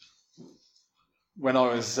when I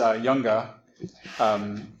was younger, I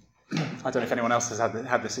don't know if anyone else has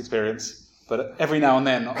had this experience, but every now and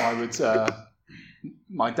then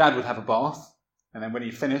my dad would have a bath, and then when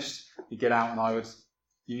he finished, he'd get out and I would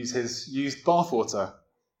use his used bath water.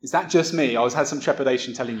 Is that just me? I had some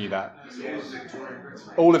trepidation telling you that.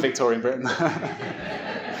 All of Victorian Britain.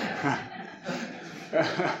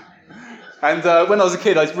 And when I was a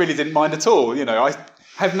kid, I really didn't mind at all. You know, I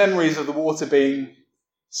have memories of the water being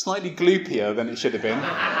slightly gloopier than it should have been.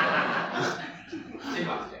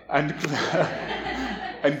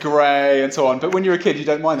 and grey and so on. But when you're a kid, you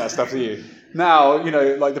don't mind that stuff, do you? Now, you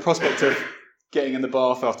know, like the prospect of getting in the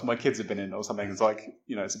bath after my kids have been in or something is like,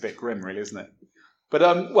 you know, it's a bit grim, really, isn't it? But,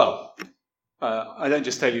 I don't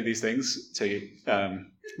just tell you these things to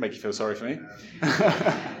make you feel sorry for me.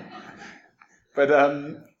 But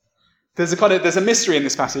there's a mystery in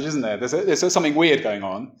this passage, isn't there? There's something weird going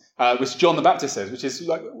on, which John the Baptist says, which is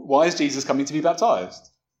like, why is Jesus coming to be baptized?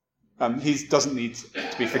 He doesn't need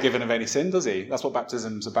to be forgiven of any sin, does he? That's what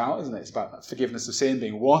baptism's about, isn't it? It's about forgiveness of sin,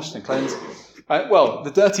 being washed and cleansed.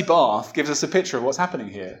 The dirty bath gives us a picture of what's happening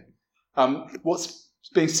here. What's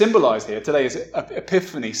being symbolised here today is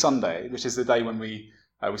Epiphany Sunday, which is the day when we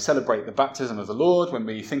celebrate the baptism of the Lord, when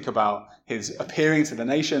we think about his appearing to the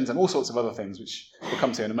nations and all sorts of other things, which we'll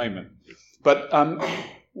come to in a moment. But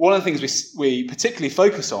one of the things we particularly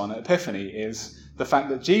focus on at Epiphany is the fact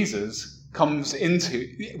that Jesus comes into,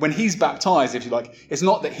 when he's baptised, if you like, it's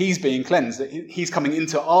not that he's being cleansed, that he's coming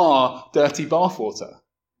into our dirty bathwater.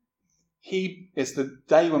 It's the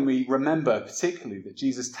day when we remember particularly that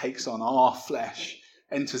Jesus takes on our flesh,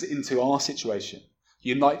 enters into our situation.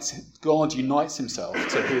 God unites himself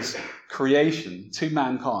to his creation, to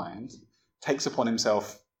mankind, takes upon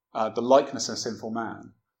himself the likeness of sinful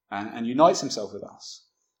man, and unites himself with us.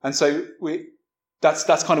 And so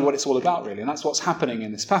that's kind of what it's all about, really, and that's what's happening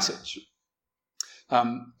in this passage.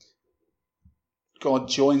 God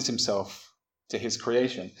joins himself to his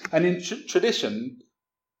creation. And in tradition,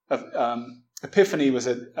 Epiphany was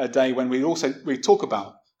a day when we talk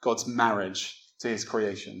about God's marriage to his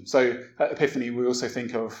creation. So at Epiphany, we also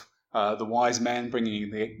think of the wise men bringing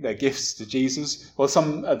their gifts to Jesus. Well,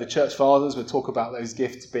 some of the church fathers would talk about those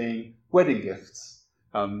gifts being wedding gifts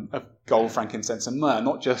of gold, frankincense, and myrrh,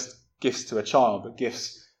 not just gifts to a child, but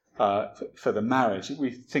gifts for the marriage.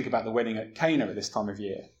 We think about the wedding at Cana at this time of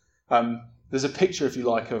year. There's a picture, if you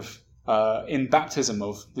like, of in baptism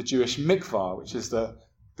of the Jewish mikvah, which is the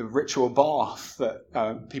ritual bath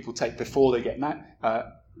that people take before they get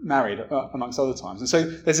married, amongst other times. And so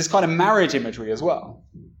there's this kind of marriage imagery as well.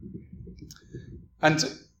 And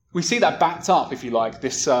we see that backed up, if you like,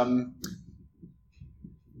 this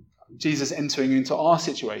Jesus entering into our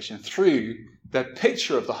situation through the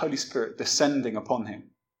picture of the Holy Spirit descending upon him.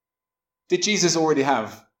 Did Jesus already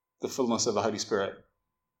have the fullness of the Holy Spirit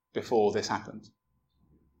before this happened?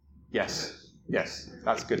 Yes,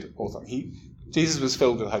 that's good. Jesus was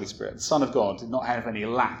filled with the Holy Spirit. The Son of God did not have any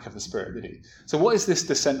lack of the Spirit, did he? So what is this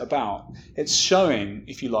descent about? It's showing,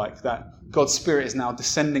 if you like, that God's Spirit is now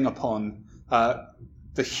descending upon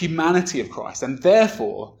the humanity of Christ, and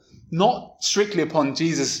therefore not strictly upon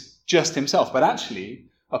Jesus just himself, but actually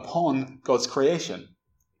upon God's creation.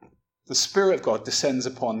 The Spirit of God descends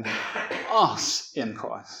upon us in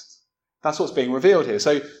Christ. That's what's being revealed here.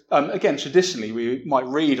 So again, traditionally, we might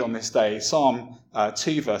read on this day Psalm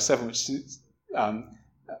 2, verse 7, which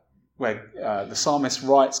where the psalmist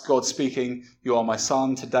writes, God speaking, "You are my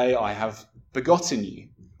son, today I have begotten you."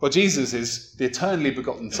 Well, Jesus is the eternally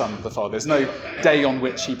begotten Son of the Father. There's no day on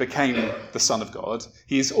which he became the Son of God.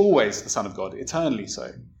 He is always the Son of God, eternally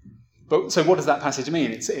so. But so what does that passage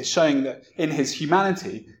mean? It's showing that in his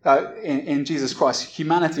humanity, in Jesus Christ,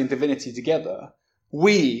 humanity and divinity together,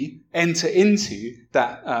 we enter into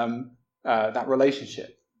that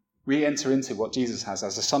relationship. We enter into what Jesus has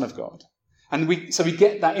as the Son of God. And we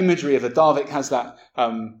get that imagery of the dove. It has that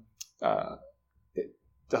the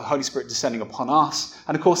Holy Spirit descending upon us.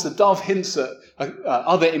 And of course, the dove hints at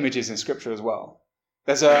other images in Scripture as well.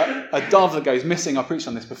 There's a dove that goes missing. I preached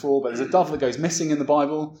on this before, but there's a dove that goes missing in the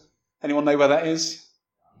Bible. Anyone know where that is?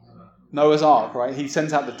 Noah's Ark, right? He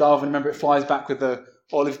sends out the dove, and remember, it flies back with the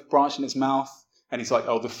olive branch in its mouth. And he's like,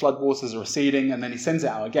 oh, the floodwaters are receding. And then he sends it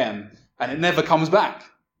out again, and it never comes back.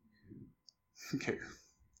 Okay.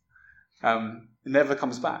 It never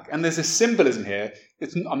comes back. And there's this symbolism here.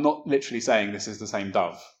 I'm not literally saying this is the same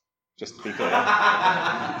dove, just to be clear.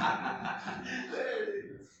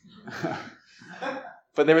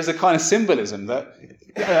 But there is a kind of symbolism that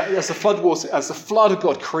as the flood of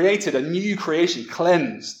God created a new creation,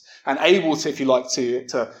 cleansed and able to, if you like,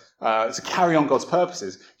 to carry on God's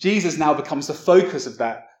purposes, Jesus now becomes the focus of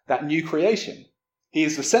that new creation. He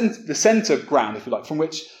is the centre ground, if you like, from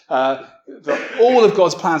which all of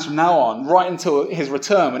God's plans from now on, right until his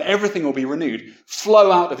return, when everything will be renewed,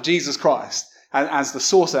 flow out of Jesus Christ as the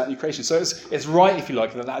source of that new creation. So it's right, if you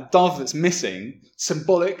like, that dove that's missing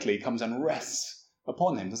symbolically comes and rests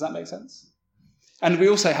upon him. Does that make sense? And we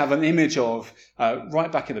also have an image of, right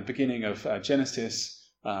back at the beginning of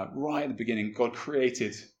Genesis, right at the beginning, God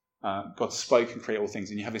created, God spoke and created all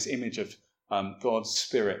things. And you have this image of God's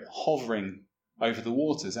Spirit hovering over the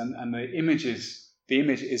waters. And the image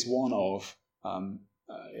is one of,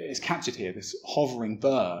 is captured here, this hovering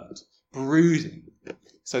bird, brooding.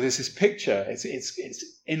 So there's this picture, it's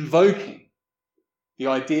invoking the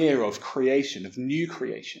idea of creation, of new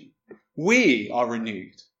creation. We are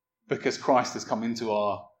renewed because Christ has come into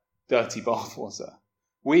our dirty bathwater.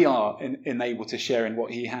 We are enabled to share in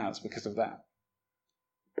what he has because of that.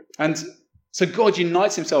 And so God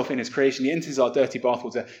unites himself in his creation. He enters our dirty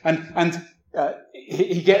bathwater. And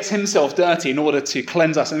he gets himself dirty in order to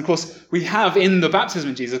cleanse us. And of course, we have in the baptism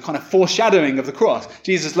of Jesus a kind of foreshadowing of the cross.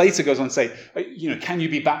 Jesus later goes on to say, can you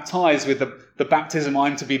be baptized with the baptism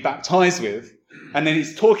I'm to be baptized with? And then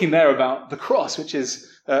he's talking there about the cross, which is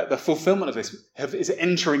the fulfillment of this, is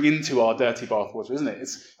entering into our dirty bathwater, isn't it?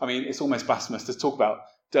 It's almost blasphemous to talk about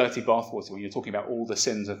dirty bathwater when you're talking about all the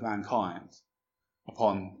sins of mankind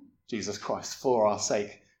upon Jesus Christ for our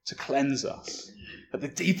sake to cleanse us at the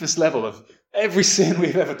deepest level of every sin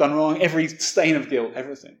we've ever done wrong, every stain of guilt,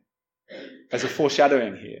 everything. There's a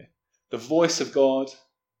foreshadowing here. The voice of God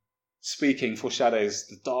speaking foreshadows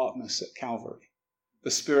the darkness at Calvary.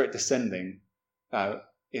 The Spirit descending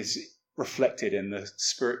is reflected in the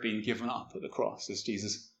Spirit being given up at the cross as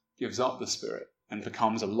Jesus gives up the Spirit and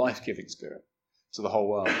becomes a life-giving Spirit to the whole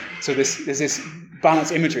world. So there's this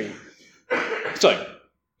balanced imagery. So,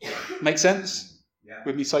 make sense? Yeah.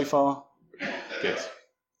 With me so far? Good.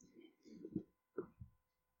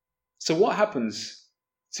 So what happens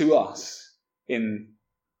to us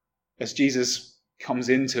as Jesus comes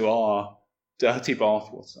into our dirty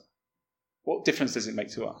bathwater? What difference does it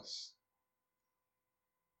make to us?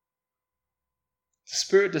 The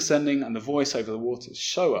Spirit descending and the voice over the waters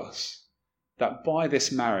show us that by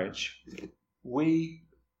this marriage, we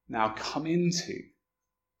now come into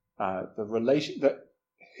the relation, that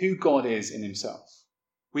who God is in himself.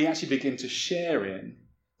 We actually begin to share in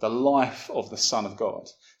the life of the Son of God.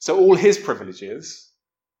 So all his privileges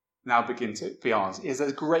now begin to be ours. As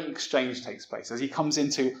a great exchange takes place,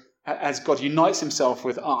 as God unites himself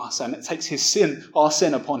with us and it takes our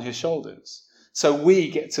sin upon his shoulders. So we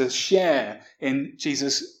get to share in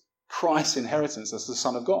Jesus Christ's inheritance as the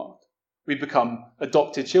Son of God. We become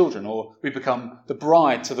adopted children, or we become the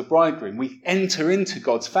bride to the bridegroom. We enter into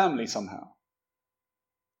God's family somehow.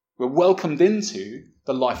 We're welcomed into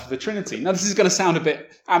the life of the Trinity. Now, this is going to sound a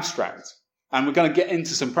bit abstract, and we're going to get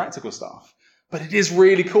into some practical stuff. But it is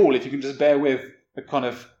really cool if you can just bear with the kind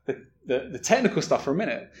of the technical stuff for a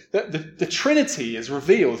minute. The Trinity is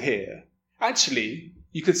revealed here. Actually,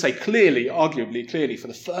 you could say arguably clearly, for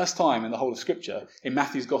the first time in the whole of Scripture, in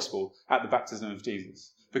Matthew's Gospel, at the baptism of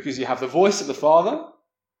Jesus. Because you have the voice of the Father,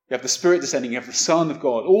 you have the Spirit descending, you have the Son of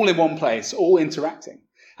God, all in one place, all interacting.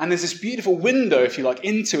 And there's this beautiful window, if you like,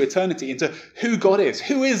 into eternity, into who God is.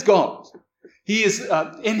 Who is God? He is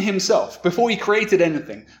in himself. Before he created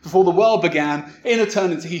anything, before the world began, in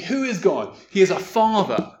eternity, who is God? He is a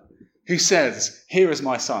Father who says, "Here is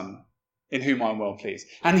my Son, in whom I am well pleased."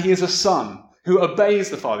 And he is a Son who obeys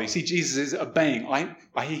the Father. You see, Jesus is obeying.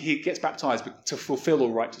 He gets baptized to fulfill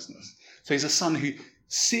all righteousness. So he's a Son who,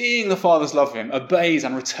 seeing the Father's love for him, obeys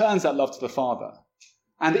and returns that love to the Father.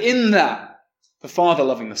 And in that, the Father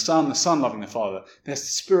loving the Son loving the Father, the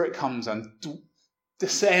Spirit comes and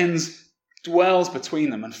descends, dwells between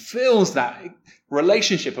them, and fills that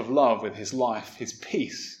relationship of love with his life, his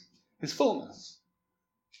peace, his fullness.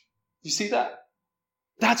 You see that?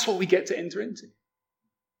 That's what we get to enter into.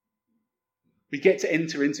 We get to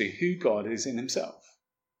enter into who God is in himself.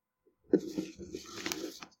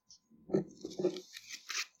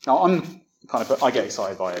 Now, I get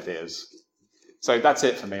excited by ideas. So that's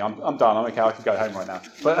it for me. I'm done. I'm okay. I can go home right now.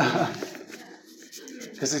 But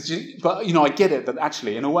I get it that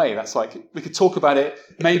actually, in a way, that's like, we could talk about it.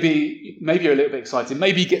 Maybe you're a little bit excited.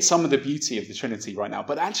 Maybe you get some of the beauty of the Trinity right now.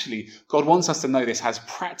 But actually, God wants us to know this has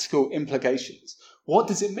practical implications. What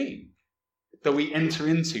does it mean that we enter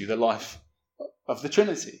into the life of the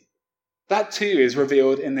Trinity? That too is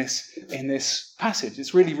revealed in this passage.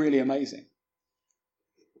 It's really, really amazing.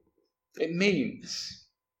 It means,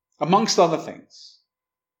 amongst other things,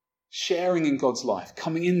 sharing in God's life,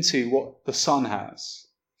 coming into what the Son has,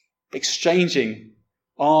 exchanging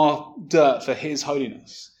our dirt for his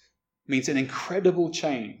holiness, means an incredible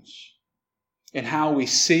change in how we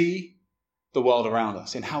see the world around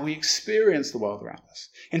us, in how we experience the world around us,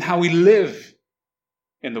 in how we live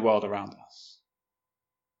in the world around us.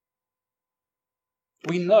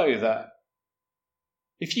 We know that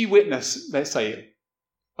if you witness, let's say,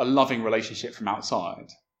 a loving relationship from outside,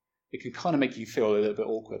 it can kind of make you feel a little bit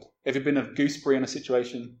awkward. Have you been a gooseberry in a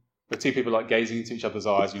situation where two people are like gazing into each other's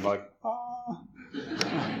eyes and you're like,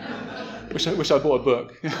 wish I bought a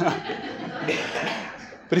book.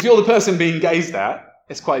 But if you're the person being gazed at,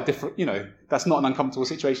 it's quite different, that's not an uncomfortable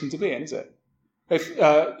situation to be in, is it?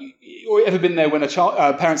 Or ever been there when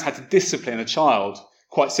parents had to discipline a child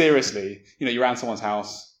quite seriously? You're around someone's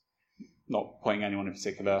house, not pointing at anyone in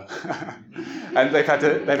particular, and they've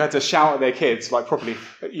had to shout at their kids, like properly.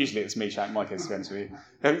 Usually it's me shouting at my kids, to be honest with you.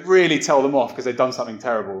 They really tell them off because they've done something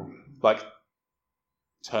terrible, like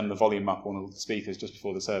turn the volume up on all the speakers just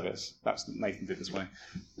before the service. That's what Nathan did this morning.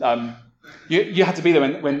 You had to be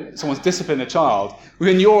there when someone's disciplining a child.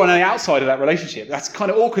 When you're on the outside of that relationship, that's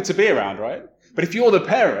kind of awkward to be around, right? But if you're the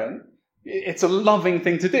parent, it's a loving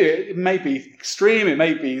thing to do. It may be extreme, it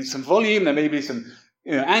may be some volume, there may be some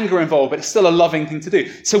anger involved, but it's still a loving thing to do.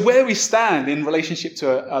 So where we stand in relationship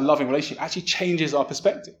to a loving relationship actually changes our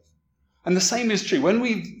perspective. And the same is true. When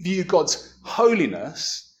we view God's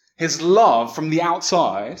holiness, his love from the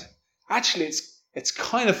outside, actually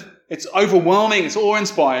it's overwhelming, it's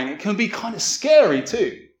awe-inspiring, it can be kind of scary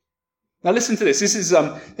too. Now listen to this. This is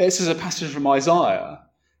a passage from Isaiah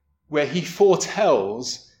where he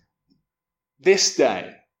foretells this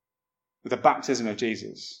day with the baptism of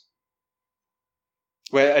Jesus.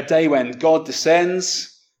 Where a day when God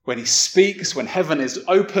descends, when he speaks, when heaven is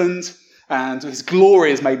opened, and his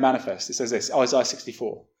glory is made manifest. It says this, Isaiah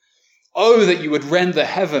 64. Oh, that you would rend the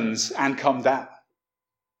heavens and come down,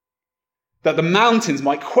 that the mountains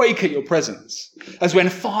might quake at your presence, as when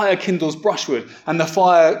fire kindles brushwood and the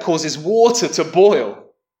fire causes water to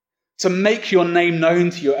boil, to make your name known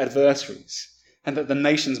to your adversaries, and that the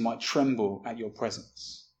nations might tremble at your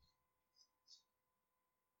presence.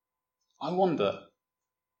 I wonder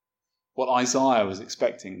what Isaiah was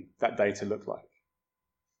expecting that day to look like.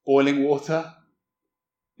 Boiling water?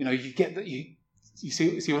 You get that, you see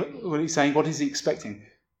what he's saying? What is he expecting?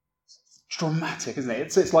 It's dramatic, isn't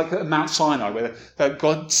it? It's like at Mount Sinai where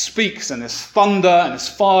God speaks and there's thunder and there's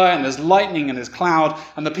fire and there's lightning and there's cloud,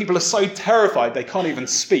 and the people are so terrified they can't even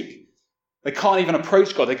speak. They can't even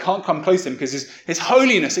approach God. They can't come close to him because his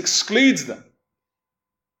holiness excludes them.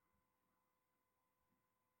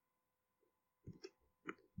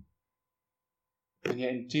 And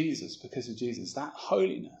yet in Jesus, because of Jesus, that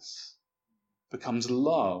holiness becomes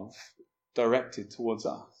love directed towards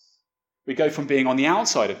us. We go from being on the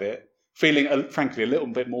outside of it, feeling, frankly, a little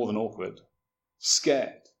bit more than awkward,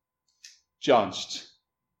 scared, judged,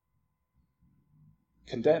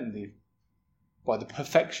 condemned by the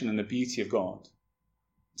perfection and the beauty of God,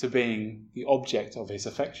 to being the object of his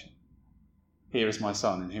affection. Here is my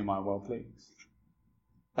son in whom I am well pleased.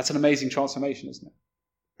 That's an amazing transformation, isn't it?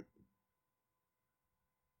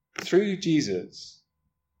 Through Jesus,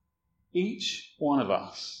 each one of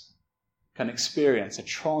us can experience a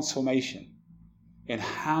transformation in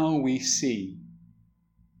how we see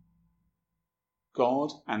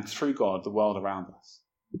God and through God the world around us.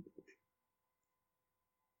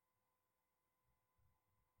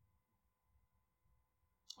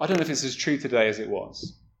 I don't know if it's as true today as it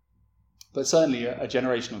was, but certainly a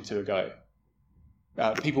generation or two ago,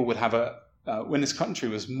 people would have when this country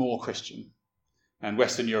was more Christian, and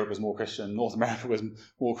Western Europe was more Christian, North America was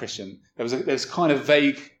more Christian, there's kind of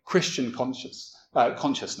vague Christian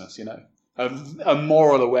consciousness, a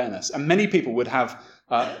moral awareness. And many people would have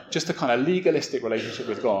just a kind of legalistic relationship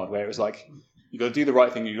with God, where it was like, you've got to do the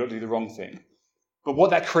right thing, you've got to do the wrong thing. But what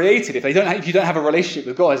that created, if you don't have a relationship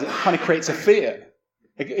with God, is it kind of creates a fear.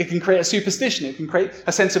 It can create a superstition. It can create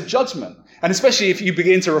a sense of judgment. And especially if you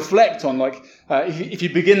begin to reflect on, if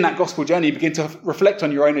you begin that gospel journey, you begin to reflect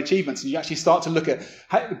on your own achievements, and you actually start to look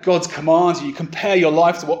at God's commands, and you compare your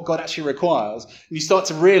life to what God actually requires, and you start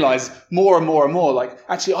to realize more and more and more,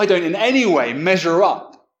 actually, I don't in any way measure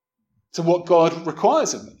up to what God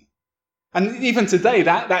requires of me. And even today,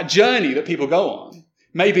 that journey that people go on,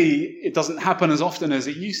 maybe it doesn't happen as often as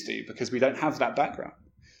it used to because we don't have that background.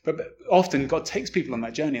 But often God takes people on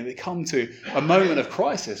that journey and they come to a moment of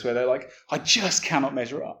crisis where they're like, I just cannot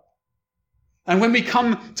measure up. And when we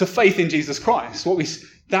come to faith in Jesus Christ,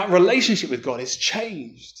 that relationship with God is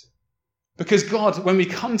changed. Because God, when we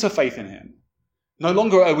come to faith in him, no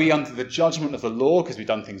longer are we under the judgment of the law because we've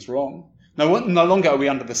done things wrong. No longer are we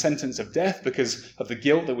under the sentence of death because of the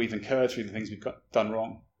guilt that we've incurred through the things we've done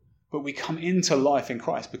wrong. but we come into life in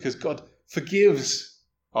Christ because God forgives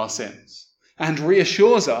our sins and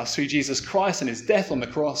reassures us through Jesus Christ and his death on the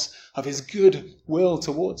cross of his good will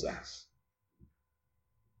towards us.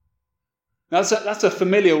 Now, that's a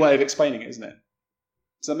familiar way of explaining it, isn't it?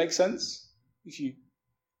 Does that make sense?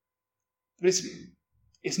 But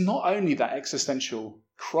it's not only that existential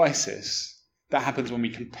crisis that happens when we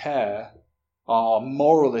compare our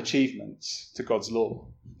moral achievements to God's law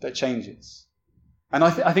that changes. And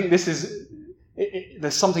I think this is,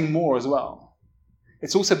 there's something more as well.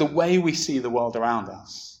 It's also the way we see the world around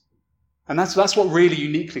us. And that's what really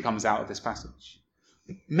uniquely comes out of this passage.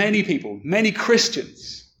 Many people, many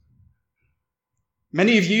Christians,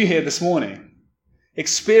 many of you here this morning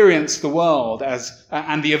experience the world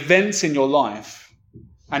and the events in your life,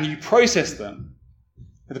 and you process them.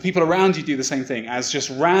 And the people around you do the same thing as just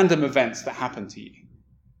random events that happen to you.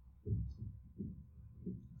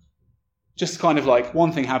 Just kind of like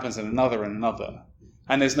one thing happens and another,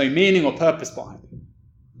 and there's no meaning or purpose behind it.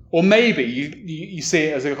 Or maybe you see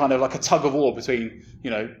it as a kind of like a tug of war between,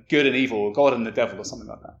 good and evil, or God and the devil, or something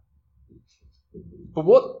like that. But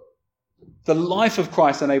what the life of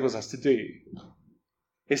Christ enables us to do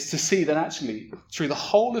is to see that actually, through the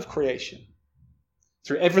whole of creation,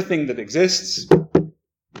 through everything that exists,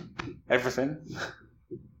 everything,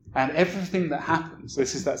 and everything that happens,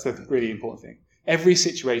 that's the really important thing. Every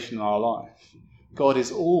situation in our life, God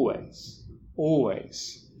is always,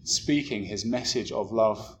 always speaking his message of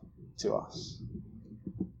love to us.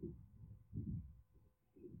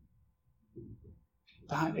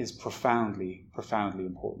 That is profoundly, profoundly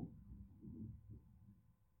important.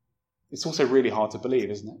 It's also really hard to believe,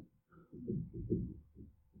 isn't it?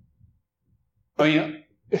 I mean,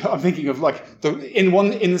 I'm thinking of in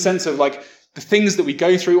the sense of like the things that we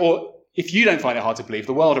go through, or if you don't find it hard to believe,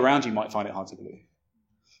 the world around you might find it hard to believe.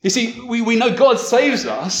 You see, we know God saves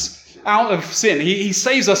us out of sin. He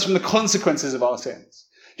saves us from the consequences of our sins.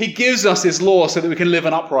 He gives us his law so that we can live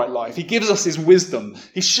an upright life. He gives us his wisdom.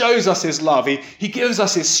 He shows us his love. He gives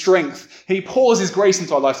us his strength. He pours his grace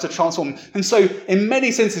into our lives to transform. And so, in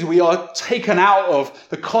many senses, we are taken out of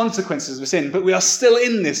the consequences of sin, but we are still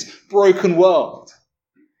in this broken world.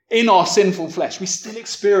 In our sinful flesh, we still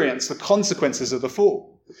experience the consequences of the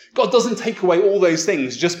fall. God doesn't take away all those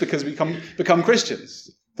things just because we become Christians.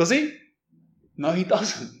 Does he? No, he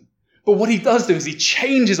doesn't. But what he does do is he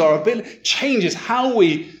changes our ability, changes how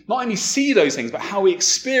we not only see those things, but how we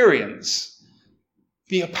experience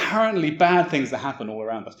the apparently bad things that happen all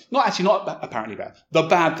around us. Not apparently bad, the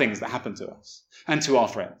bad things that happen to us and to our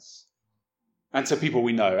friends and to people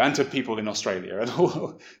we know and to people in Australia and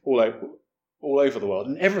all over the world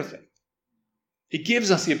and everything. He gives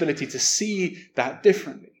us the ability to see that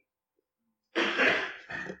differently.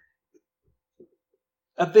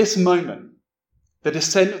 At this moment, the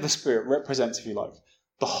descent of the Spirit represents, if you like,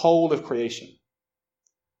 the whole of creation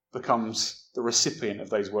becomes the recipient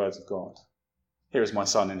of those words of God. Here is my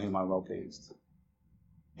Son in whom I'm well pleased.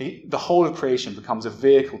 The whole of creation becomes a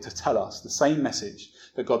vehicle to tell us the same message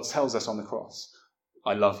that God tells us on the cross.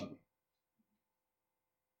 I love you.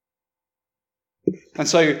 And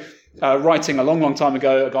so, writing a long, long time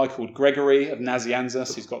ago, a guy called Gregory of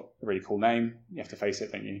Nazianzus, who's got a really cool name, you have to face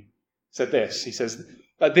it, don't you, said this. He says,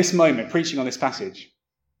 at this moment, preaching on this passage,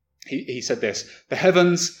 he said this: the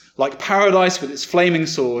heavens, like paradise with its flaming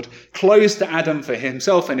sword, closed to Adam for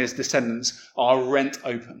himself and his descendants, are rent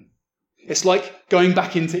open. It's like going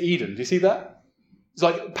back into Eden. Do you see that? It's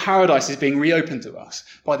like paradise is being reopened to us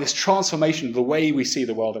by this transformation of the way we see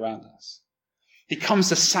the world around us. He comes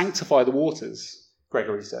to sanctify the waters,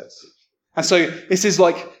 Gregory says. And so this is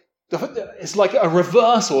like, it's like a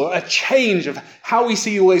reversal, a change of how we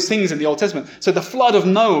see all those things in the Old Testament. So the flood of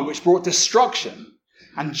Noah, which brought destruction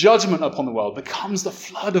and judgment upon the world, becomes the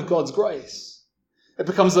flood of God's grace. It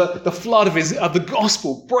becomes the flood of the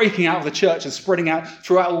gospel breaking out of the church and spreading out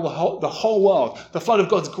throughout the whole world. The flood of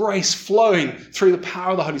God's grace flowing through the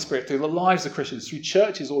power of the Holy Spirit, through the lives of Christians, through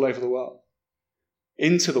churches all over the world,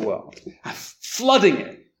 into the world, and flooding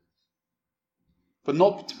it. But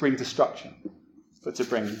not to bring destruction, but to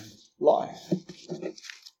bring life.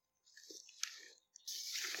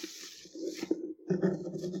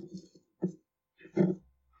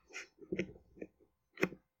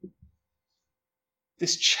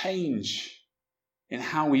 This change in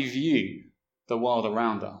how we view the world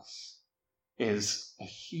around us is a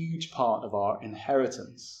huge part of our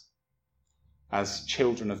inheritance as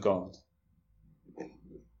children of God.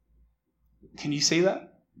 Can you see that?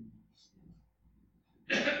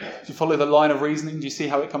 If you follow the line of reasoning, do you see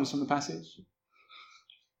how it comes from the passage?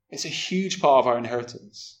 It's a huge part of our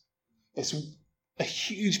inheritance. It's a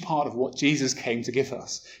huge part of what Jesus came to give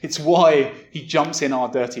us. It's why he jumps in our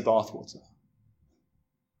dirty bathwater,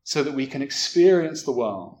 so that we can experience the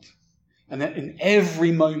world, and that in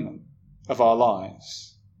every moment of our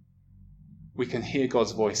lives, we can hear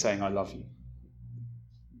God's voice saying, I love you.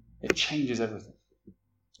 It changes everything.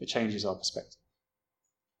 It changes our perspective.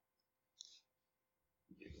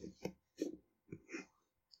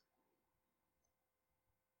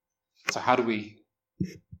 So how do we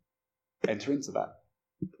enter into that?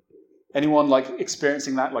 Anyone like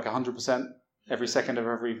experiencing that like 100% every second of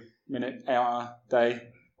every minute, hour, day?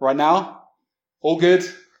 Right now? All good?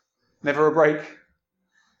 Never a break?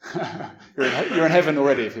 You're in heaven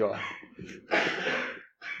already if you are.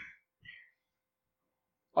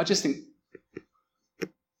 I just think,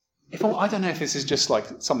 I don't know if this is just like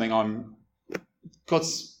something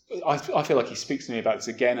I feel like he speaks to me about this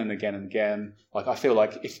again and again and again. Like I feel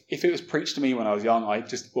like if it was preached to me when I was young, I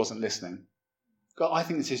just wasn't listening. God, I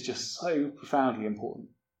think this is just so profoundly important.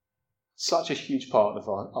 Such a huge part of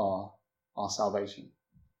our salvation.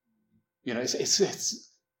 You know,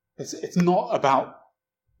 it's not about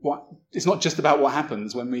it's not just about what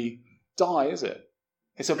happens when we die, is it?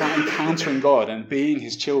 It's about encountering God and being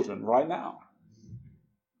his children right now.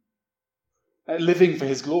 Living for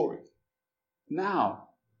his glory now.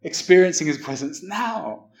 Experiencing his presence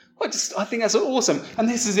now. I think that's awesome. And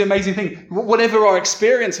this is the amazing thing. Whatever our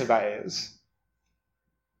experience of that is,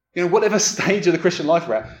 you know, whatever stage of the Christian life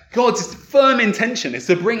we're at, God's firm intention is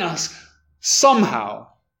to bring us somehow,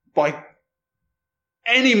 by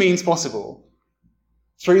any means possible,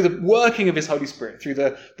 through the working of his Holy Spirit, through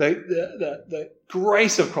the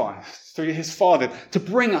grace of Christ, through his Father, to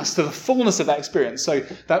bring us to the fullness of that experience, so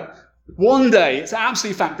that one day, it's an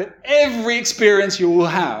absolute fact that every experience you will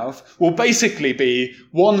have will basically be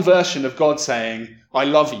one version of God saying, I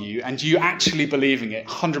love you, and you actually believing it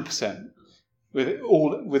 100% with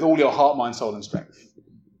all your heart, mind, soul, and strength.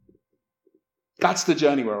 That's the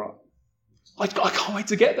journey we're on. I can't wait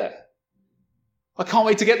to get there. I can't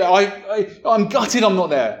wait to get there. I'm gutted I'm not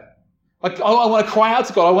there. I want to cry out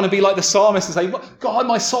to God. I want to be like the psalmist and say, God,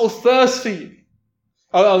 my soul thirsts for you.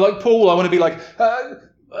 Like Paul, I want to be like,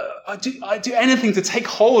 I'd do anything to take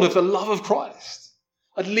hold of the love of Christ.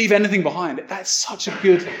 I'd leave anything behind. That's such a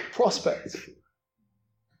good prospect.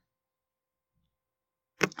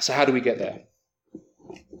 So how do we get there?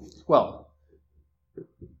 Well, the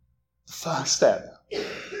first step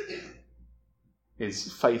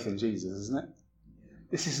is faith in Jesus, isn't it?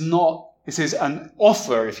 This is an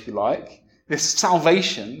offer, if you like. This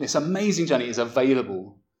salvation, this amazing journey is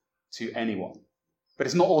available to anyone. But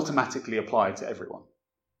it's not automatically applied to everyone,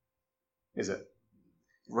 is it?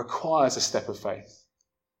 It requires a step of faith.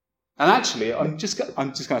 And actually, I'm just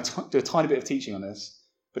going to do a tiny bit of teaching on this,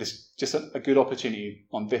 but it's just a good opportunity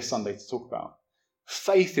on this Sunday to talk about.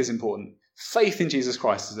 Faith is important. Faith in Jesus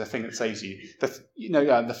Christ is the thing that saves you.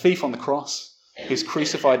 The thief on the cross, who's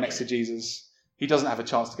crucified next to Jesus, he doesn't have a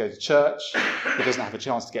chance to go to church. He doesn't have a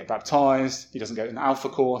chance to get baptized. He doesn't go to an alpha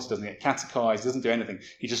course. He doesn't get catechized. He doesn't do anything.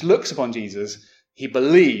 He just looks upon Jesus. He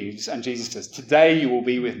believes, and Jesus says, today you will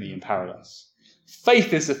be with me in paradise.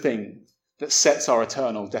 Faith is the thing that sets our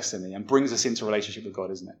eternal destiny and brings us into relationship with God,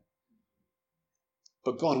 isn't it?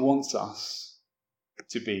 But God wants us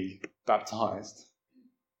to be baptized.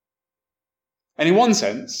 And in one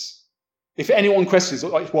sense, if anyone questions,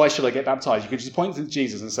 like, why should I get baptized? You can just point to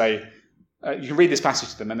Jesus and say, you can read this passage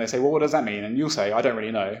to them and they say, well, what does that mean? And you'll say, I don't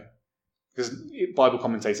really know. Because Bible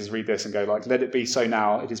commentators read this and go, like, let it be so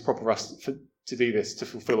now, it is proper for us to do this, to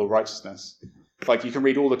fulfill all righteousness. Like, you can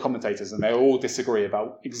read all the commentators and they all disagree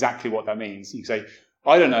about exactly what that means. You can say,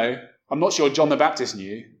 I don't know, I'm not sure John the Baptist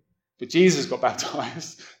knew, but Jesus got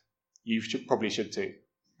baptized. You probably should too.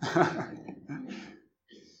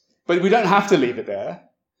 But we don't have to leave it there.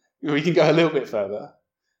 We can go a little bit further.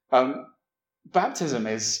 Baptism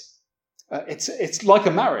is, it's like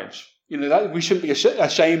a marriage. You know, we shouldn't be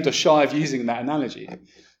ashamed or shy of using that analogy.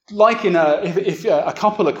 Like if a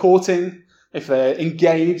couple are courting, if they're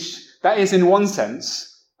engaged, that is in one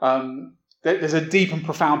sense, there's a deep and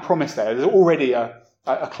profound promise there. There's already a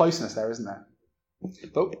closeness there, isn't there?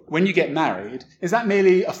 But when you get married, is that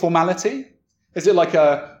merely a formality? Is it like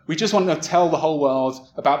we just want to tell the whole world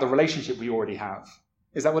about the relationship we already have?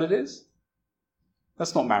 Is that what it is?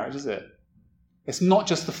 That's not marriage, is it? It's not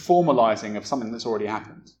just the formalizing of something that's already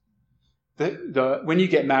happened. When you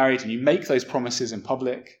get married and you make those promises in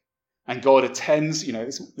public, and God attends,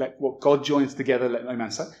 let what God joins together, let no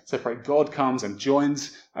man separate. God comes and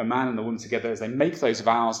joins a man and a woman together as they make those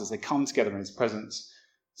vows, as they come together in his presence.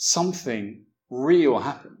 Something real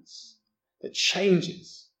happens that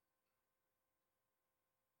changes.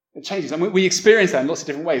 It changes. And we experience that in lots of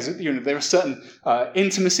different ways. There are certain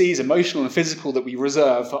intimacies, emotional and physical, that we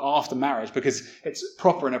reserve for after marriage because it's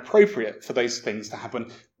proper and appropriate for those things to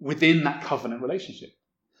happen within that covenant relationship.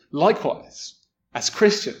 Likewise, as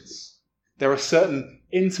Christians, there are certain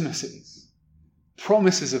intimacies,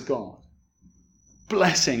 promises of God,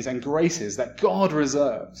 blessings and graces that God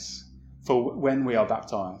reserves for when we are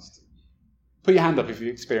baptized. Put your hand up if you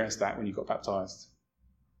experienced that when you got baptized.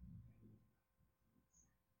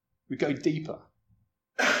 We go deeper.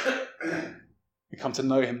 We come to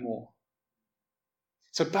know him more.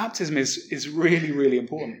 So baptism is really, really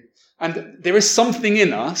important. And there is something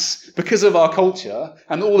in us, because of our culture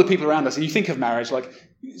and all the people around us, and you think of marriage, like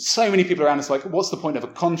so many people around us, like, what's the point of a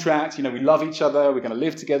contract? We love each other, we're going to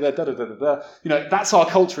live together, da-da-da-da-da. That's our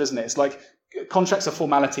culture, isn't it? It's like contracts are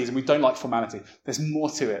formalities and we don't like formality. There's more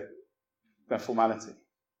to it than formality.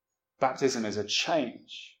 Baptism is a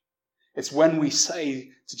change. It's when we say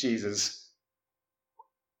to Jesus,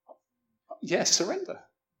 yes, surrender.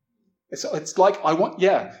 It's like,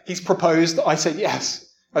 he's proposed, I say yes.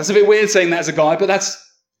 That's a bit weird saying that as a guy, but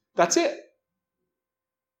that's it.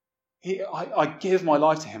 I give my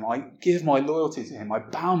life to him. I give my loyalty to him. I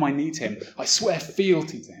bow my knee to him. I swear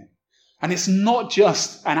fealty to him. And it's not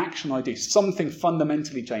just an action I do. Something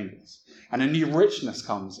fundamentally changes. And a new richness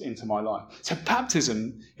comes into my life. So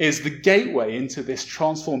baptism is the gateway into this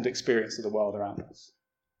transformed experience of the world around us.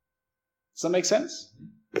 Does that make sense?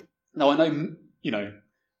 Now, I know,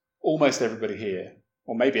 almost everybody here,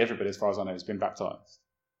 or maybe everybody as far as I know, has been baptized.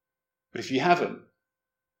 But if you haven't,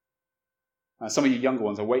 some of you younger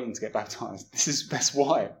ones are waiting to get baptized. That's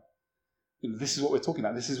why. This is what we're talking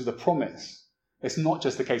about. This is the promise. It's not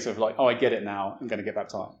just a case of like, I get it now, I'm going to get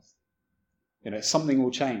baptized. Something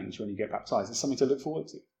will change when you get baptized. It's something to look forward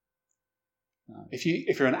to.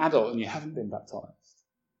 If you're an adult and you haven't been baptized,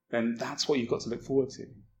 then that's what you've got to look forward to.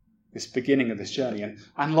 This beginning of this journey.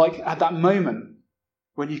 And like at that moment,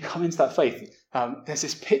 when you come into that faith, there's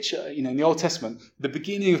this picture, in the Old Testament, the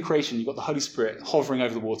beginning of creation, you've got the Holy Spirit hovering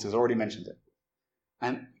over the waters. I already mentioned it.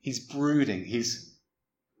 And he's brooding. He's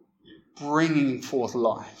bringing forth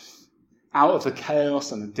life. Out of the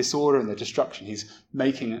chaos and the disorder and the destruction, he's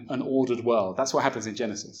making an ordered world. That's what happens in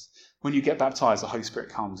Genesis. When you get baptized, the Holy Spirit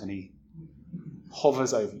comes and he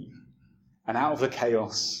hovers over you. And out of the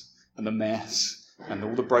chaos and the mess and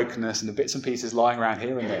all the brokenness and the bits and pieces lying around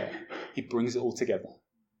here and there, he brings it all together.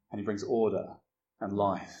 And he brings order and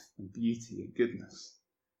life and beauty and goodness.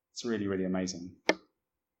 It's really, really amazing.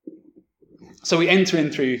 So we enter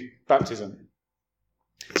in through baptism.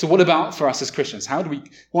 So what about for us as Christians? How do we,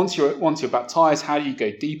 once you're baptized, how do you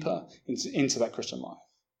go deeper into that Christian life?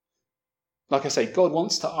 Like I say, God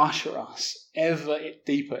wants to usher us ever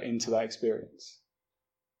deeper into that experience.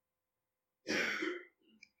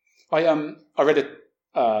 I read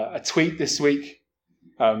a tweet this week.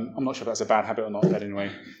 I'm not sure if that's a bad habit or not, but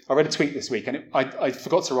anyway. I read a tweet this week, and I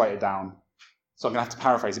forgot to write it down, so I'm going to have to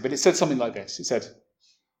paraphrase it. But it said something like this. It said,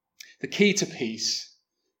 the key to peace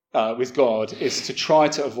with God is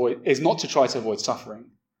not to try to avoid suffering,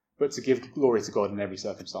 but to give glory to God in every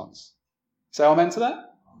circumstance. Say amen to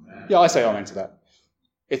that? Amen. Yeah, I say amen to that.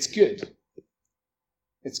 It's good.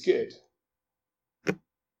 It's good.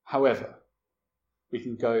 However, we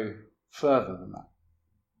can go further than that.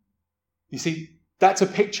 You see, that's a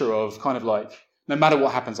picture of kind of like, no matter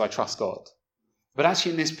what happens, I trust God. But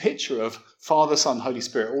actually in this picture of Father, Son, Holy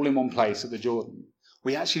Spirit, all in one place at the Jordan,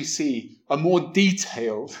 we actually see a more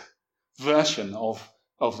detailed version of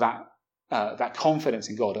that confidence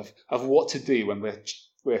in God, of what to do when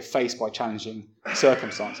we're faced by challenging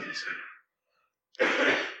circumstances.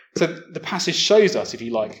 So the passage shows us, if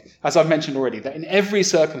you like, as I've mentioned already, that in every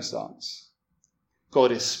circumstance,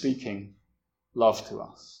 God is speaking love to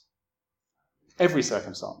us. Every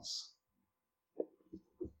circumstance.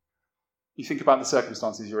 You think about the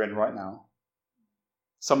circumstances you're in right now.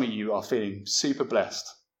 Some of you are feeling super blessed.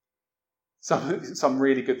 Some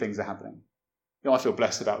really good things are happening. I feel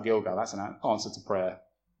blessed about Gilgal. That's an answer to prayer.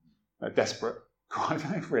 A desperate cry,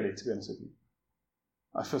 really, to be honest with you.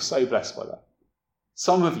 I feel so blessed by that.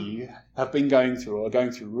 Some of you have been going through or are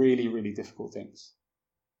going through really, really difficult things.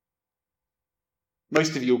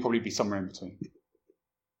 Most of you will probably be somewhere in between.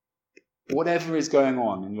 Whatever is going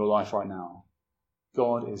on in your life right now,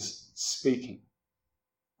 God is speaking.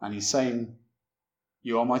 And he's saying,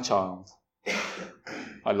 you are my child.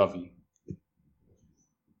 I love you.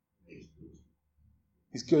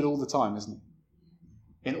 He's good all the time, isn't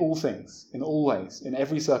he? In all things, in all ways, in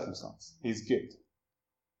every circumstance, he's good.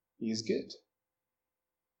 He is good.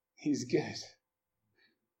 He's good.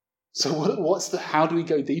 So how do we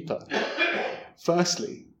go deeper?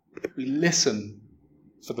 Firstly, we listen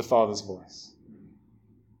for the Father's voice.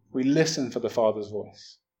 We listen for the Father's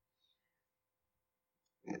voice.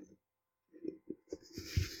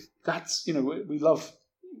 That's, we love,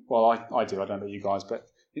 well, I do, I don't know you guys, but,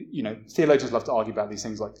 theologians love to argue about these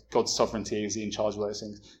things like God's sovereignty, is he in charge of those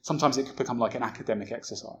things? Sometimes it can become like an academic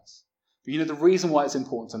exercise. But the reason why it's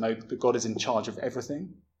important to know that God is in charge of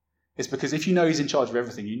everything is because if you know he's in charge of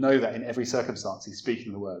everything, you know that in every circumstance he's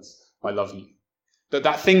speaking the words, I love you.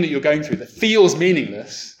 That thing that you're going through that feels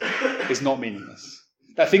meaningless is not meaningless.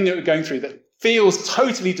 That thing that you're going through that feels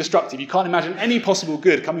totally destructive, you can't imagine any possible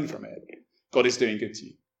good coming from it, God is doing good to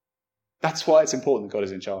you. That's why it's important that God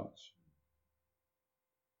is in charge.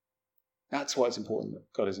 That's why it's important that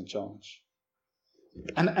God is in charge.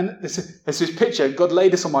 And there's this picture, God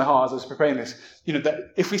laid this on my heart as I was preparing this,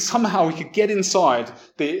 that if we could get inside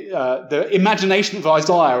the imagination of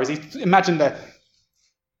Isaiah as he imagined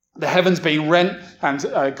the heavens being rent and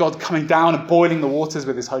God coming down and boiling the waters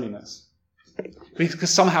with his holiness. We could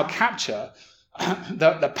somehow capture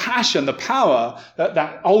the passion, the power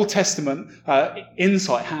that Old Testament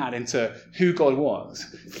insight had into who God was.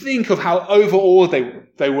 Think of how overawed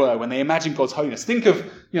they were when they imagined God's holiness. Think of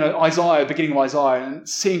Isaiah, beginning of Isaiah, and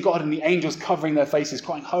seeing God and the angels covering their faces,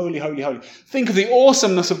 crying, holy, holy, holy. Think of the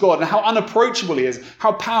awesomeness of God and how unapproachable he is,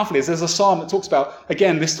 how powerful he is. There's a psalm that talks about,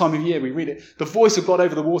 again, this time of year, we read it, the voice of God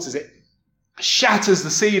over the waters. It shatters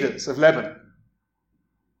the cedars of Lebanon.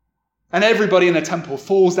 And everybody in the temple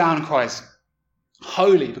falls down and cries,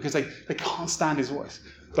 holy, because they can't stand his voice.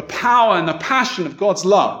 The power and the passion of God's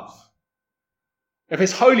love, of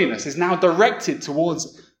his holiness, is now directed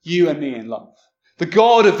towards you and me in love. The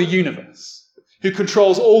God of the universe, who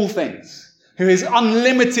controls all things, who is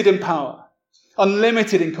unlimited in power,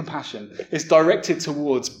 unlimited in compassion, is directed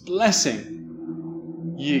towards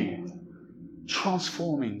blessing you,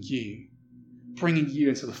 transforming you, bringing you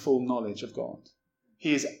into the full knowledge of God.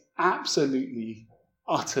 He is absolutely,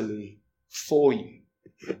 utterly for you.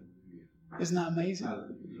 Isn't that amazing?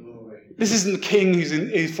 This isn't the king who's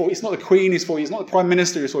for you. It's not the queen who's for you. It's not the prime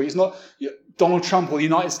minister who's for you. It's not Donald Trump or the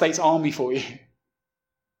United States Army for you.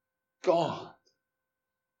 God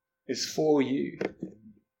is for you.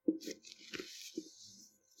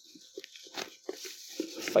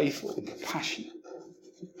 Faithful and compassionate,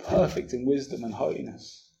 perfect in wisdom and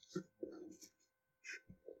holiness.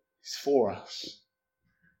 He's for us.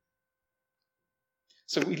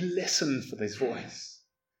 So we listen for this voice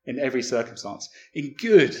in every circumstance. In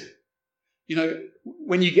good,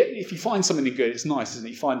 if you find something in good, it's nice, isn't it?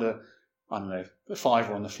 You find a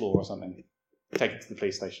fiver on the floor or something. Take it to the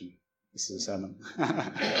police station. This is a sermon.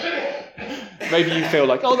 Maybe you feel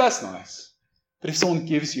like, oh, that's nice. But if someone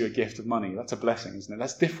gives you a gift of money, that's a blessing, isn't it?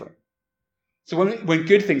 That's different. So when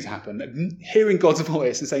good things happen, hearing God's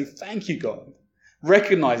voice and saying, thank you, God,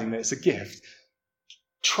 recognizing that it's a gift,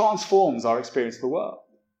 transforms our experience of the world.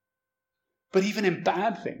 But even in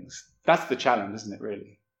bad things, that's the challenge, isn't it,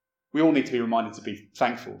 really? We all need to be reminded to be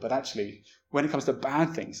thankful, but actually, when it comes to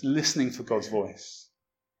bad things, listening for God's voice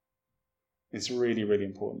is really, really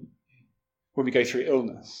important. When we go through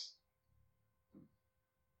illness,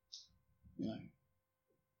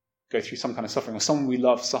 go through some kind of suffering, or someone we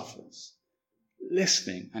love suffers,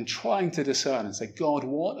 listening and trying to discern and say, God,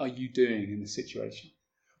 what are you doing in this situation?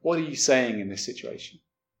 What are you saying in this situation?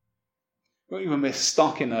 When we're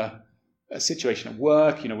stuck in a situation at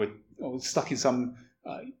work, we're stuck in some,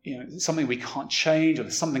 something we can't change, or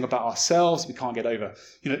there's something about ourselves we can't get over.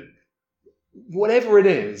 Whatever it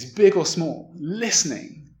is, big or small,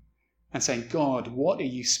 listening and saying, God, what are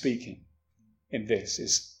you speaking in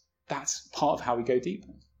this? That's part of how we go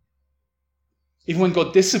deeper. Even when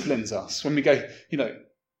God disciplines us, when we go,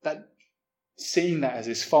 that seeing that as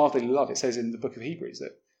his fatherly love, it says in the book of Hebrews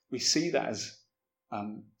that we see that as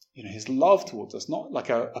his love towards us, not like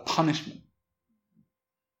a punishment.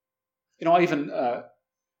 I even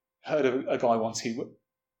heard of a guy once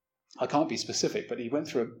I can't be specific, but he went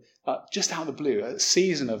through, just out of the blue, a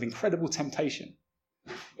season of incredible temptation,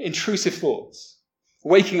 intrusive thoughts,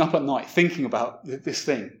 waking up at night thinking about this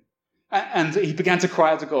thing. And he began to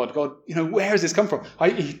cry out to God, where has this come from?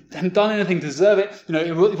 He hadn't done anything to deserve it.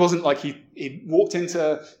 It wasn't like he walked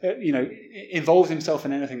into, involved himself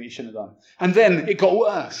in anything that he shouldn't have done. And then it got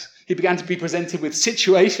worse. He began to be presented with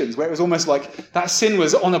situations where it was almost like that sin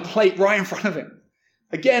was on a plate right in front of him.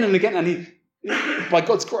 Again and again. And he, by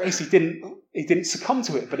God's grace, he didn't succumb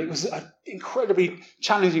to it, but it was an incredibly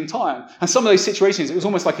challenging time. And some of those situations, it was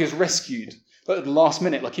almost like he was rescued at the last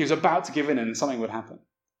minute, like he was about to give in and something would happen.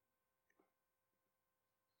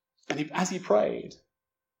 And as he prayed,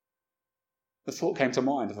 the thought came to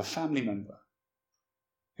mind of a family member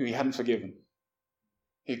who he hadn't forgiven.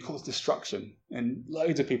 It caused destruction in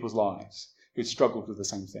loads of people's lives who'd struggled with the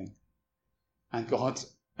same thing. And God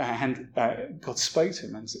spoke to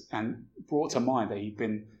him and brought to mind that he'd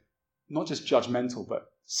been not just judgmental,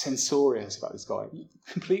 but censorious about this guy,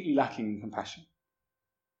 completely lacking in compassion.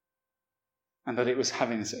 And that it was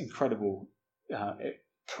having this incredible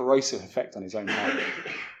corrosive effect on his own life.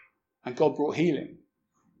 And God brought healing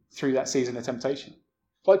through that season of temptation.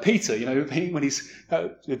 Like Peter, when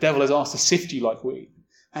the devil has asked to sift you like wheat,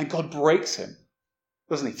 and God breaks him,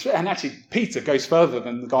 doesn't he? And actually, Peter goes further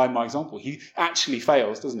than the guy in my example. He actually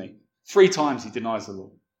fails, doesn't he? 3 times he denies the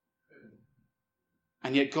Lord.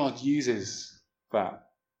 And yet God uses that.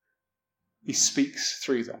 He speaks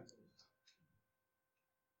through that.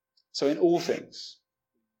 So in all things,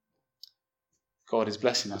 God is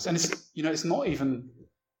blessing us. And it's not even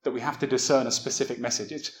that we have to discern a specific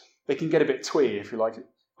message. They can get a bit twee if you're like,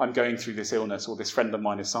 I'm going through this illness, or this friend of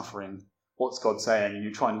mine is suffering. What's God saying? And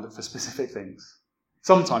you try and look for specific things.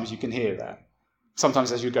 Sometimes you can hear that.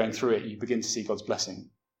 Sometimes as you're going through it, you begin to see God's blessing.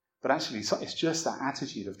 But actually, it's just that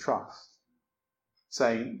attitude of trust.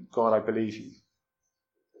 Saying, God, I believe you.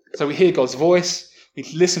 So we hear God's voice. We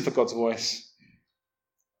listen for God's voice.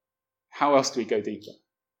 How else do we go deeper?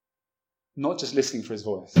 Not just listening for his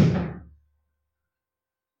voice.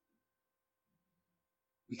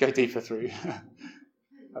 We go deeper through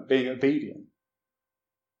being obedient.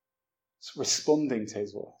 It's responding to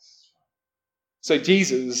his voice. So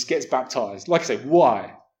Jesus gets baptized. Like I say,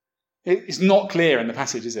 why? It's not clear in the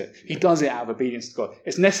passage, is it? He does it out of obedience to God.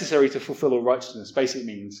 It's necessary to fulfill all righteousness. Basically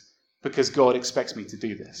means because God expects me to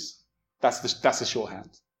do this. That's the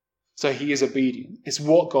shorthand. So he is obedient. It's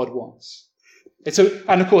what God wants.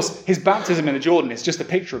 And of course, his baptism in the Jordan is just a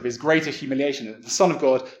picture of his greater humiliation. The Son of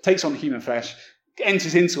God takes on human flesh,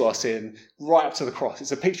 enters into our sin, right up to the cross.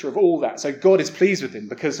 It's a picture of all that. So God is pleased with him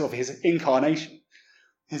because of his incarnation,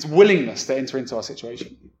 his willingness to enter into our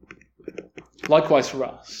situation. Likewise for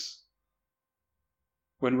us,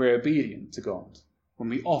 when we're obedient to God, when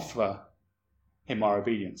we offer him our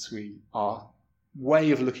obedience, our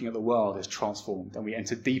way of looking at the world is transformed and we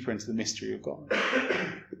enter deeper into the mystery of God.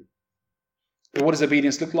 But what does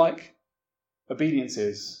obedience look like? Obedience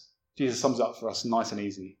is, Jesus sums it up for us nice and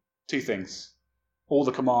easy. 2 things. All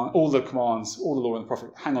the commands, all the law and the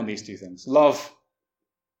prophet hang on these 2 things. Love,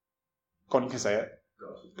 God, you can say it.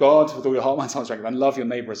 God with all your heart, mind, soul, strength, and love your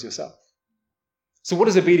neighbour as yourself. So what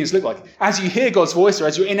does obedience look like? As you hear God's voice or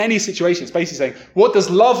as you're in any situation, it's basically saying, what does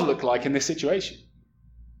love look like in this situation?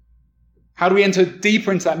 How do we enter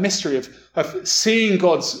deeper into that mystery of seeing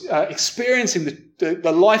God's, experiencing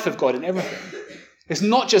the life of God in everything? It's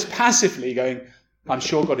not just passively going, I'm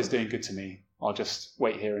sure God is doing good to me. I'll just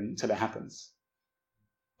wait here until it happens.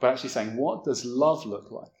 But actually saying, what does love look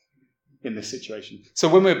like in this situation? So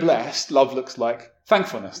when we're blessed, love looks like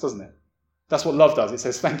thankfulness, doesn't it? That's what love does. It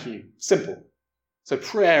says thank you. Simple. So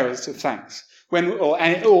prayer is to thanks. Or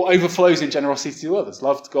overflows in generosity to others.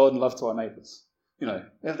 Love to God and love to our neighbours.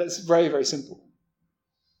 That's very, very simple.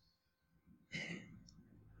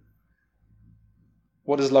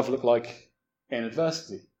 What does love look like in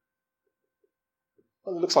adversity?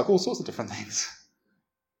 Well, it looks like all sorts of different things.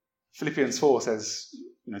 Philippians 4 says,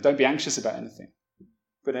 don't be anxious about anything,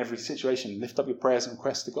 but in every situation, lift up your prayers and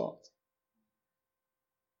requests to God.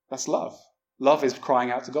 That's love. Love is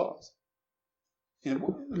crying out to God.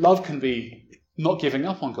 Love can be not giving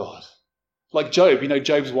up on God. Like Job,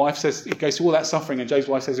 Job's wife says, he goes through all that suffering, and Job's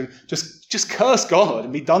wife says to him, just curse God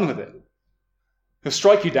and be done with it. He'll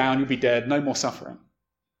strike you down, you'll be dead, no more suffering.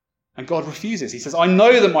 And God refuses. He says, I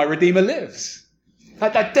know that my Redeemer lives.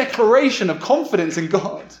 That declaration of confidence in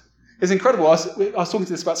God is incredible. I was talking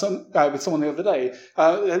to this about with someone the other day.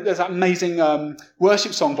 There's that amazing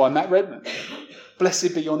worship song by Matt Redman,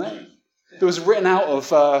 Blessed Be Your Name. That was written out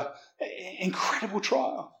of incredible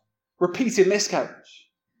trial, repeated miscarriage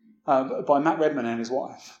by Matt Redman and his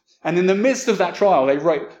wife. And in the midst of that trial, they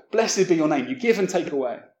wrote, Blessed be your name. You give and take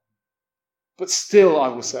away. But still, I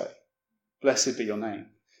will say, Blessed be your name.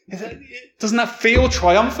 Doesn't that feel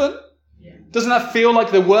triumphant? Yeah. Doesn't that feel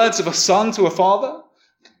like the words of a son to a father?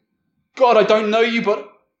 God, I don't know you, but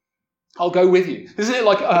I'll go with you. Isn't it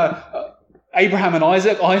like Abraham and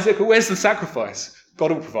Isaac? Isaac, where's the sacrifice?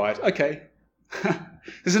 God will provide. Okay.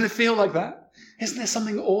 Doesn't it feel like that? Isn't there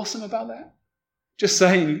something awesome about that? Just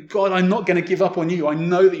saying, God, I'm not going to give up on you. I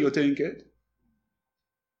know that you're doing good.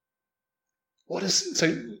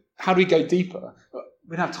 So how do we go deeper?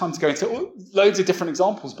 We don't have time to go into loads of different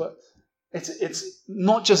examples, but it's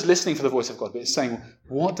not just listening for the voice of God, but it's saying,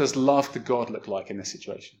 what does love to God look like in this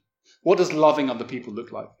situation? What does loving other people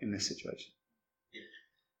look like in this situation?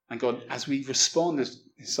 And God, as we respond as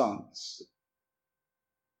his sons,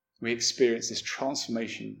 We experience this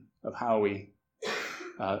transformation of how we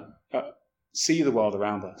see the world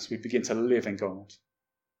around us. We begin to live in God.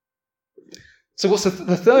 So what's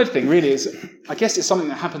the third thing really is, I guess it's something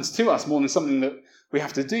that happens to us more than something that we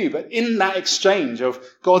have to do. But in that exchange of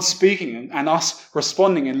God speaking and us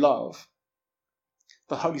responding in love,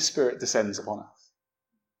 the Holy Spirit descends upon us.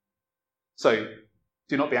 So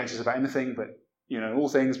do not be anxious about anything, but in all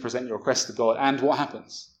things present your requests to God. And what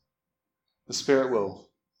happens? The Spirit will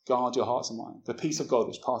guard your hearts and minds. The peace of God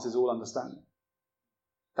which passes all understanding.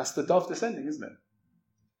 That's the dove descending, isn't it?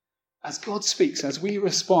 As God speaks, as we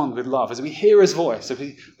respond with love, as we hear his voice, as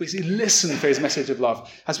we listen for his message of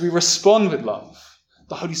love, as we respond with love,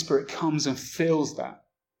 the Holy Spirit comes and fills that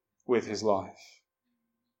with his life.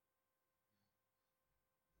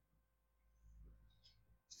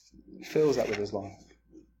 He fills that with his life.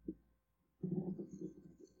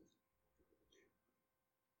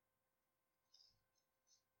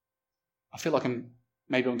 I feel like I'm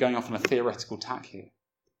going off on a theoretical tack here.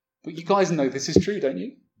 But you guys know this is true, don't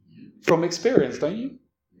you? From experience, don't you?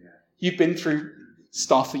 Yeah. You've been through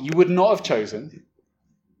stuff that you would not have chosen.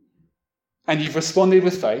 And you've responded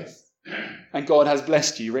with faith. And God has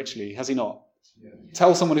blessed you richly, has he not? Yeah.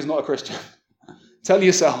 Tell someone who's not a Christian. Tell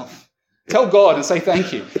yourself. Tell God and say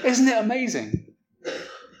thank you. Isn't it amazing?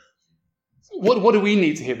 What do we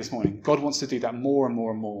need to hear this morning? God wants to do that more and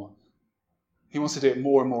more and more. He wants to do it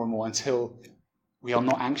more and more and more until we are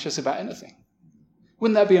not anxious about anything.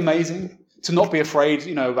 Wouldn't that be amazing? To not be afraid,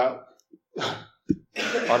 about, I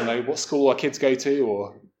don't know, what school our kids go to,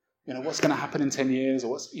 or, what's going to happen in 10 years,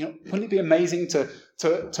 or wouldn't it be amazing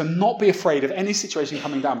to not be afraid of any situation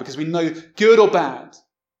coming down, because we know, good or bad,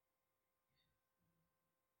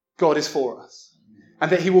 God is for us.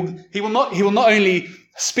 And that he will not only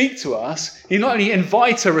speak to us, he not only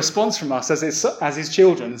invite a response from us as his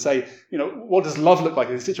children and say, what does love look like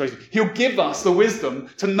in this situation? He'll give us the wisdom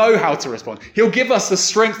to know how to respond. He'll give us the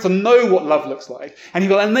strength to know what love looks like. And he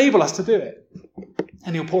will enable us to do it.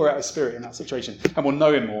 And he'll pour out his Spirit in that situation. And we'll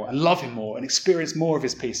know him more and love him more and experience more of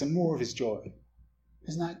his peace and more of his joy.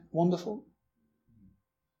 Isn't that wonderful?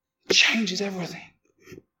 It changes everything.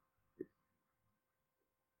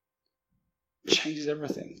 It changes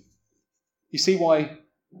everything. You see why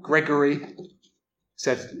Gregory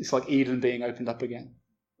said it's like Eden being opened up again?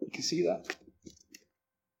 You can see that.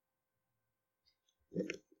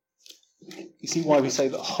 You see why we say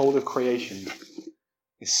that the whole of creation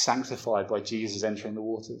is sanctified by Jesus entering the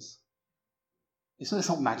waters? It's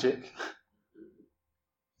not magic.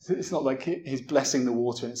 It's not like he's blessing the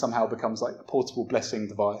water and it somehow becomes like a portable blessing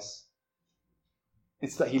device.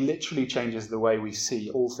 It's that he literally changes the way we see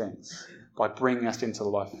all things by bringing us into the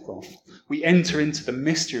life of God. We enter into the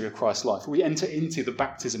mystery of Christ's life. We enter into the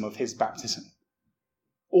baptism of his baptism.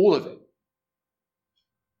 All of it.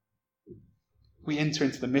 We enter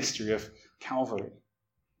into the mystery of Calvary.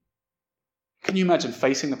 Can you imagine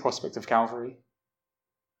facing the prospect of Calvary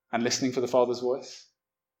and listening for the Father's voice?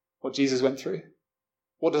 What Jesus went through?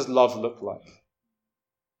 What does love look like?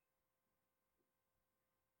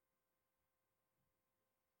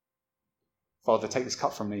 Father, take this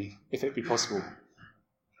cup from me, if it be possible.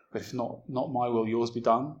 But if not my will, yours be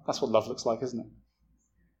done. That's what love looks like, isn't it?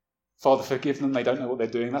 Father, forgive them. They don't know what they're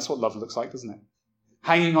doing. That's what love looks like, doesn't it?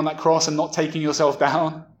 Hanging on that cross and not taking yourself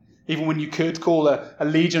down, even when you could call a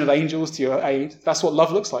legion of angels to your aid. That's what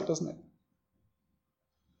love looks like, doesn't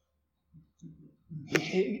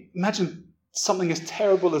it? Imagine something as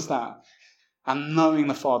terrible as that and knowing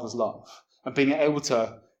the Father's love and being able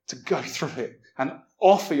to go through it and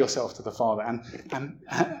offer yourself to the Father and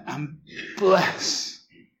bless.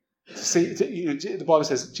 The Bible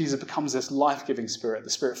says Jesus becomes this life-giving Spirit. The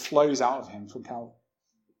Spirit flows out of him from Calvary.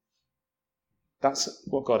 That's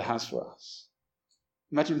what God has for us.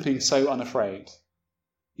 Imagine being so unafraid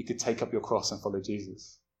you could take up your cross and follow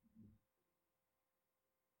Jesus.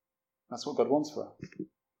 That's what God wants for us.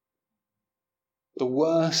 The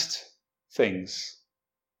worst things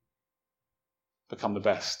become the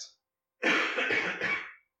best.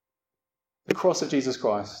 The cross of Jesus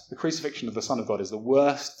Christ, the crucifixion of the Son of God, is the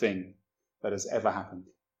worst thing that has ever happened.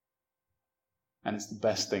 And it's the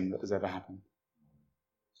best thing that has ever happened.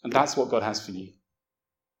 And that's what God has for you.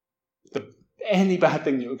 Any bad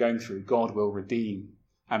thing that you're going through, God will redeem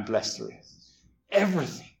and bless through it.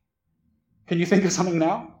 Everything. Can you think of something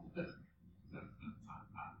now?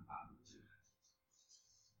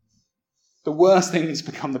 The worst things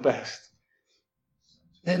become the best.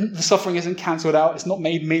 Then the suffering isn't cancelled out. It's not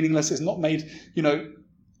made meaningless. It's not made,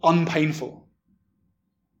 unpainful.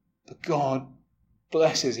 But God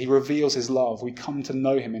blesses. He reveals his love. We come to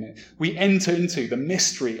know him in it. We enter into the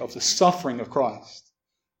mystery of the suffering of Christ.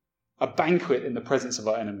 a banquet in the presence of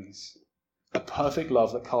our enemies, a perfect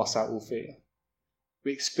love that casts out all fear.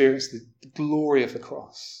 We experience the glory of the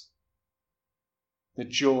cross, the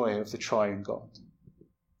joy of the triune God.